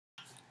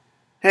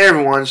Hey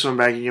everyone, so I'm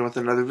back again with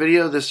another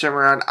video. This time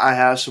around I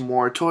have some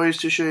more toys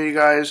to show you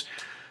guys.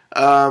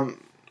 I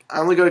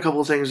only got a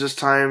couple of things this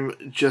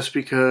time just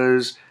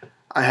because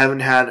I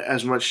haven't had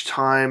as much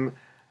time,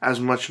 as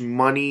much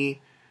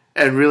money,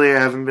 and really I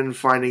haven't been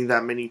finding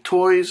that many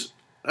toys.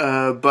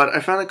 But I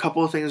found a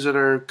couple of things that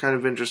are kind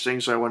of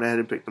interesting, so I went ahead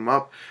and picked them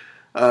up.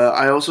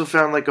 I also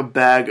found like a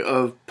bag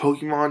of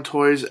Pokemon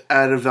toys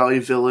at a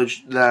Value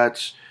Village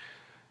that's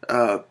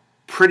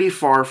pretty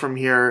far from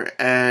here,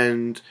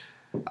 and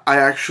I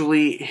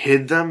actually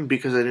hid them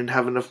because I didn't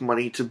have enough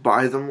money to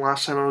buy them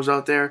last time I was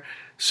out there.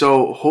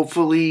 So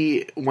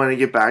hopefully when I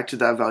get back to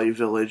that Value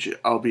Village,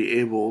 I'll be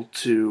able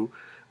to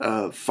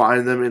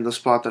find them in the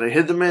spot that I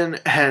hid them in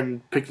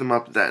and pick them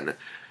up then.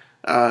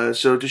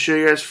 So to show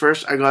you guys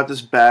first, I got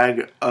this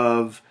bag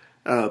of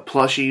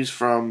plushies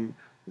from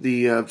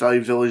the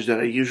Value Village that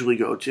I usually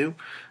go to.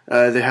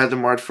 They had them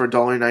marked for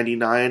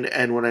 $1.99,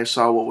 and when I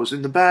saw what was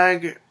in the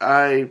bag,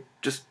 I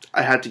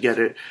had to get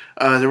it.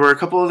 There were a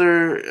couple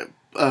other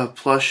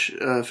plush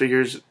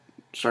figures.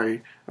 Sorry,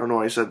 I don't know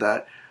why I said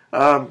that.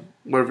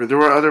 Whatever. There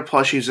were other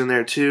plushies in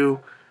there too,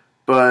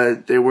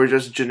 but they were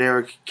just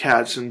generic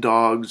cats and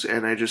dogs,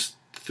 and I just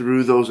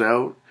threw those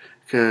out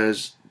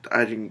because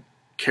I didn't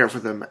care for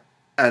them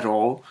at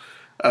all.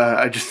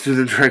 I just threw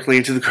them directly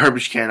into the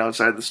garbage can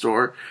outside the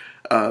store.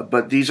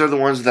 But these are the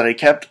ones that I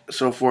kept.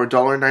 So for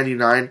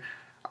 $1.99,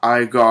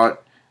 I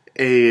got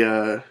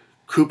a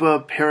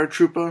Koopa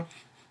Paratroopa.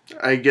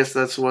 I guess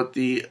that's what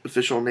the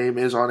official name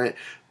is on it.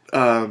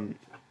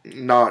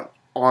 Not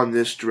on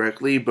this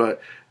directly,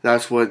 but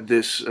that's what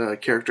this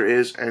character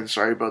is. And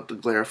sorry about the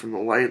glare from the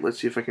light. Let's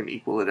see if I can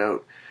equal it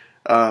out.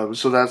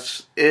 So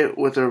that's it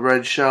with a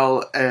red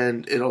shell,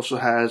 and it also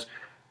has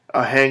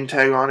a hang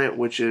tag on it,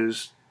 which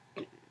is,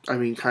 I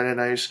mean, kind of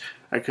nice.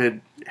 I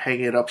could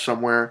hang it up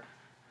somewhere.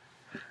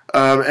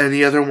 And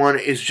the other one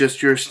is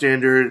just your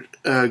standard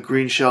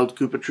green-shelled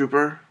Koopa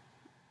Trooper.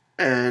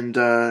 And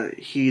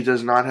he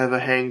does not have a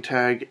hang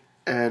tag,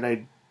 and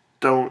I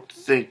don't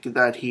think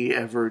that he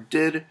ever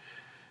did.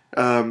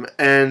 And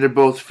they're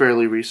both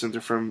fairly recent.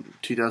 They're from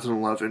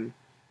 2011.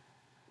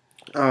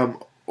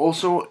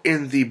 Also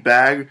in the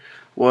bag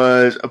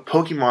was a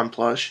Pokemon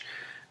plush,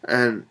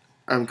 and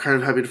I'm kind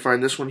of happy to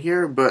find this one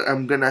here, but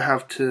I'm going to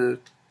have to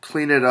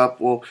clean it up.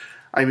 Well,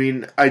 I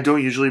mean, I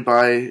don't usually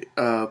buy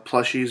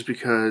plushies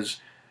because,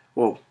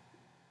 well,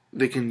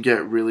 they can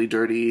get really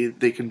dirty.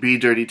 They can be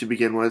dirty to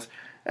begin with,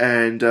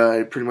 and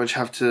I pretty much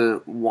have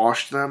to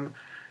wash them.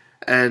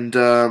 And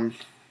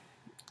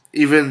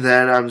even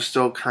then, I'm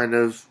still kind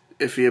of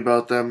iffy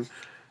about them.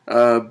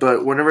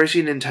 But whenever I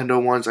see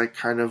Nintendo ones, I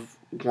kind of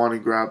want to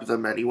grab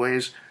them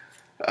anyways.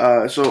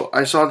 So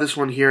I saw this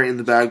one here in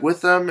the bag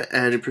with them,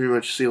 and it pretty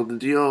much sealed the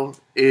deal.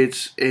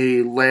 It's a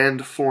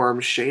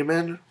Landform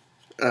Shaman.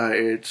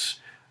 It's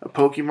a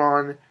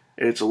Pokemon.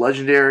 It's a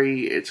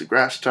legendary. It's a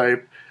grass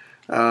type.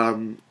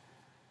 And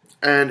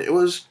it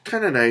was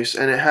kind of nice,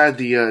 and it had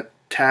the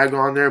tag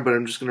on there, but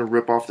I'm just going to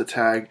rip off the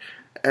tag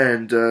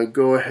and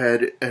go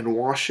ahead and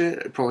wash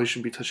it. I probably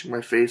shouldn't be touching my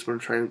face, but I'm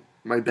trying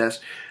my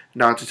best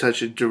not to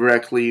touch it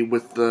directly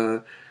with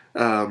the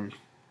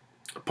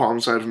palm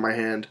side of my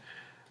hand.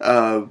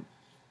 But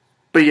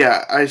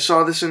yeah, I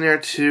saw this in there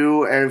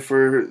too, and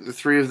for the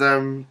three of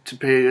them to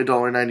pay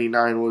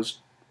 $1.99 was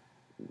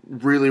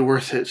really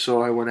worth it,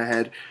 so I went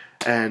ahead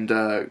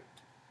and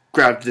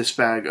grabbed this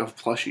bag of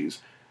plushies.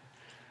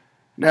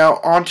 Now,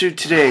 on to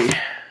today.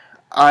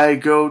 I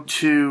go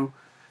to,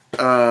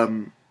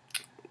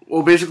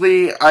 well,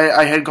 basically,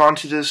 I had gone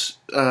to this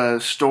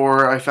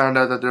store. I found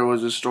out that there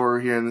was a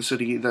store here in the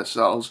city that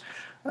sells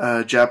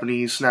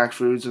Japanese snack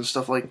foods and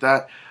stuff like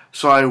that.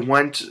 So I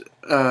went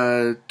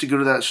to go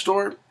to that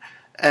store,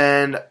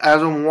 and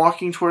as I'm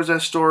walking towards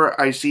that store,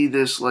 I see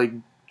this, like,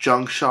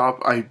 junk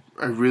shop. I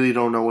really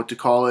don't know what to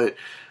call it.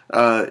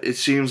 It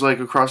seems like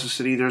across the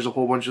city there's a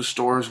whole bunch of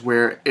stores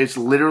where it's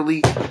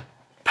literally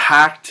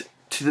packed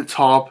to the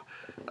top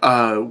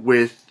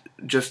with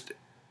just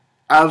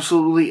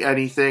absolutely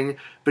anything,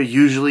 but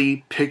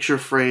usually picture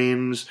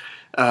frames,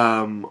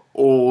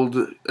 old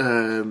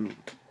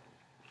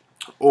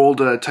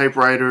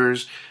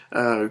typewriters,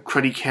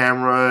 cruddy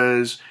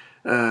cameras,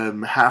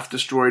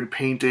 half-destroyed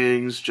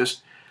paintings,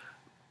 just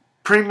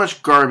pretty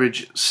much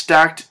garbage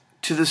stacked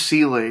to the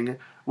ceiling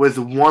with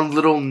one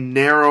little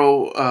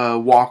narrow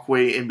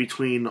walkway in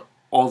between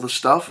all the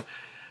stuff.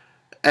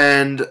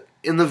 And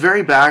in the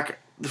very back,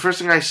 the first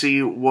thing I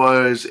see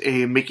was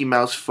a Mickey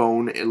Mouse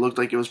phone. It looked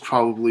like it was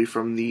probably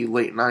from the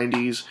late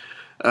 90s,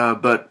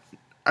 but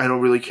I don't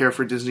really care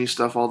for Disney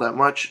stuff all that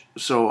much,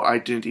 so I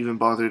didn't even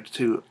bother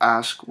to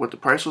ask what the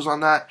price was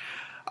on that.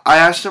 I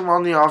asked him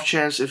on the off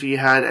chance if he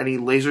had any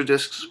laser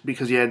discs,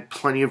 because he had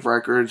plenty of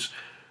records,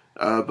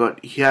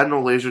 but he had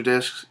no laser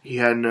discs, he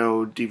had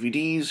no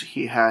DVDs,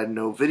 he had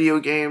no video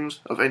games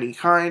of any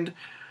kind.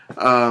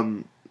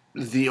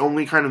 The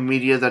only kind of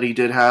media that he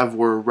did have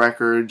were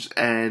records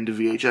and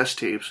VHS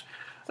tapes,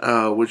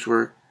 which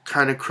were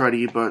kind of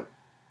cruddy, but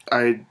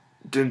I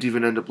didn't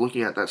even end up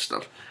looking at that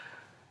stuff.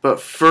 But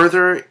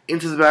further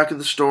into the back of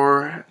the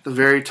store, at the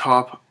very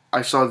top,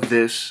 I saw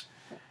this,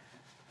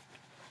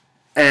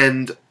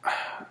 and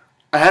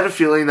I had a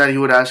feeling that he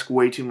would ask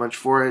way too much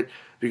for it,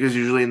 because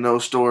usually in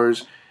those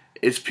stores,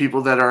 it's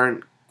people that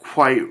aren't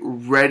quite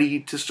ready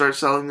to start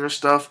selling their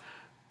stuff,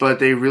 but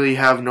they really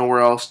have nowhere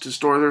else to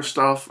store their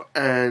stuff,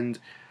 and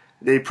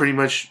they pretty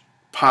much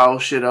pile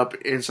shit up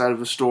inside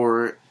of a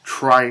store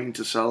trying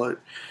to sell it.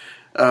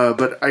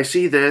 But I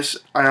see this,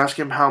 I ask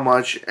him how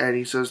much, and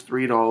he says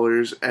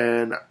 $3,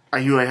 and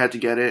I knew I had to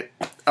get it.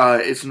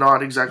 It's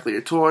not exactly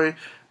a toy,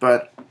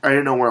 but I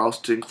didn't know where else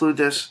to include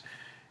this.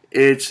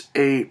 It's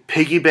a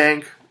piggy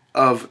bank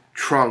of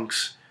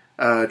Trunks.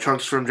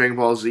 Trunks from Dragon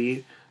Ball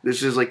Z.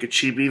 This is like a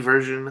chibi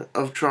version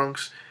of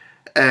Trunks,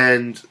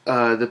 and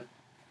the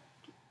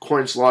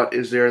coin slot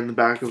is there in the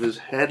back of his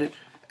head,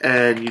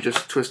 and you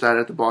just twist that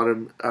at the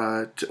bottom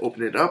to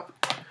open it up.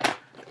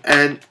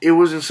 And it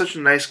was in such a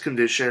nice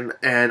condition,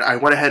 and I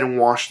went ahead and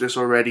washed this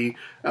already,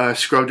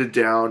 scrubbed it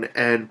down,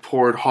 and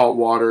poured hot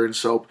water and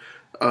soap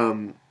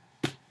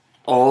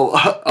all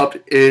up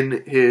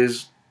in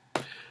his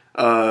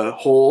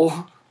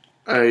hole,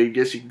 I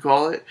guess you could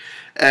call it.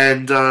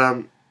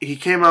 And he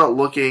came out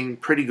looking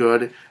pretty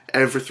good,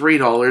 and for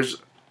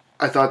 $3,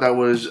 I thought that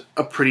was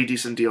a pretty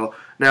decent deal.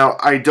 Now,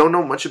 I don't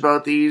know much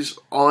about these.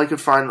 All I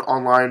could find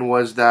online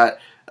was that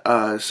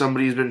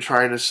somebody's been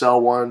trying to sell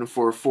one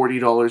for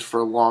 $40 for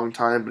a long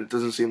time, but it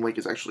doesn't seem like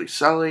it's actually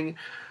selling.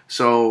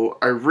 So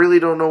I really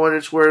don't know what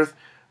it's worth,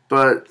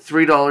 but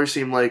 $3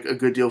 seemed like a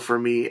good deal for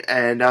me.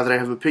 And now that I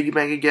have a piggy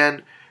bank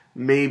again,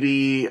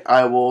 maybe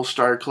I will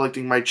start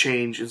collecting my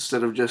change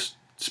instead of just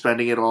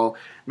spending it all.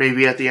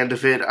 Maybe at the end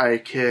of it, I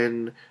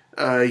can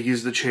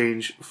use the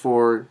change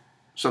for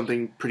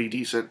something pretty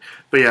decent.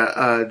 But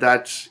yeah,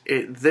 that's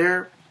it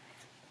there.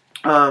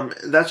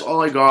 That's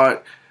all I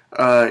got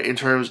in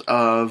terms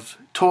of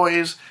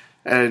toys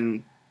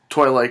and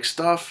toy-like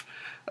stuff.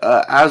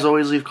 As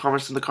always, leave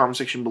comments in the comment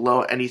section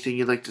below. Anything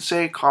you'd like to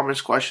say,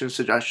 comments, questions,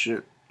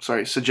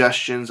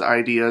 suggestions,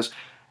 ideas,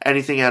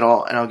 anything at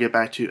all, and I'll get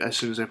back to you as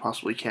soon as I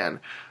possibly can.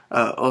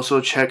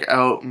 Also, check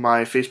out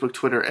my Facebook,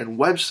 Twitter, and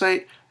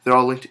website. They're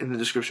all linked in the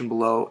description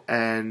below,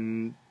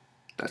 and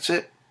that's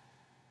it.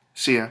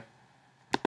 See ya.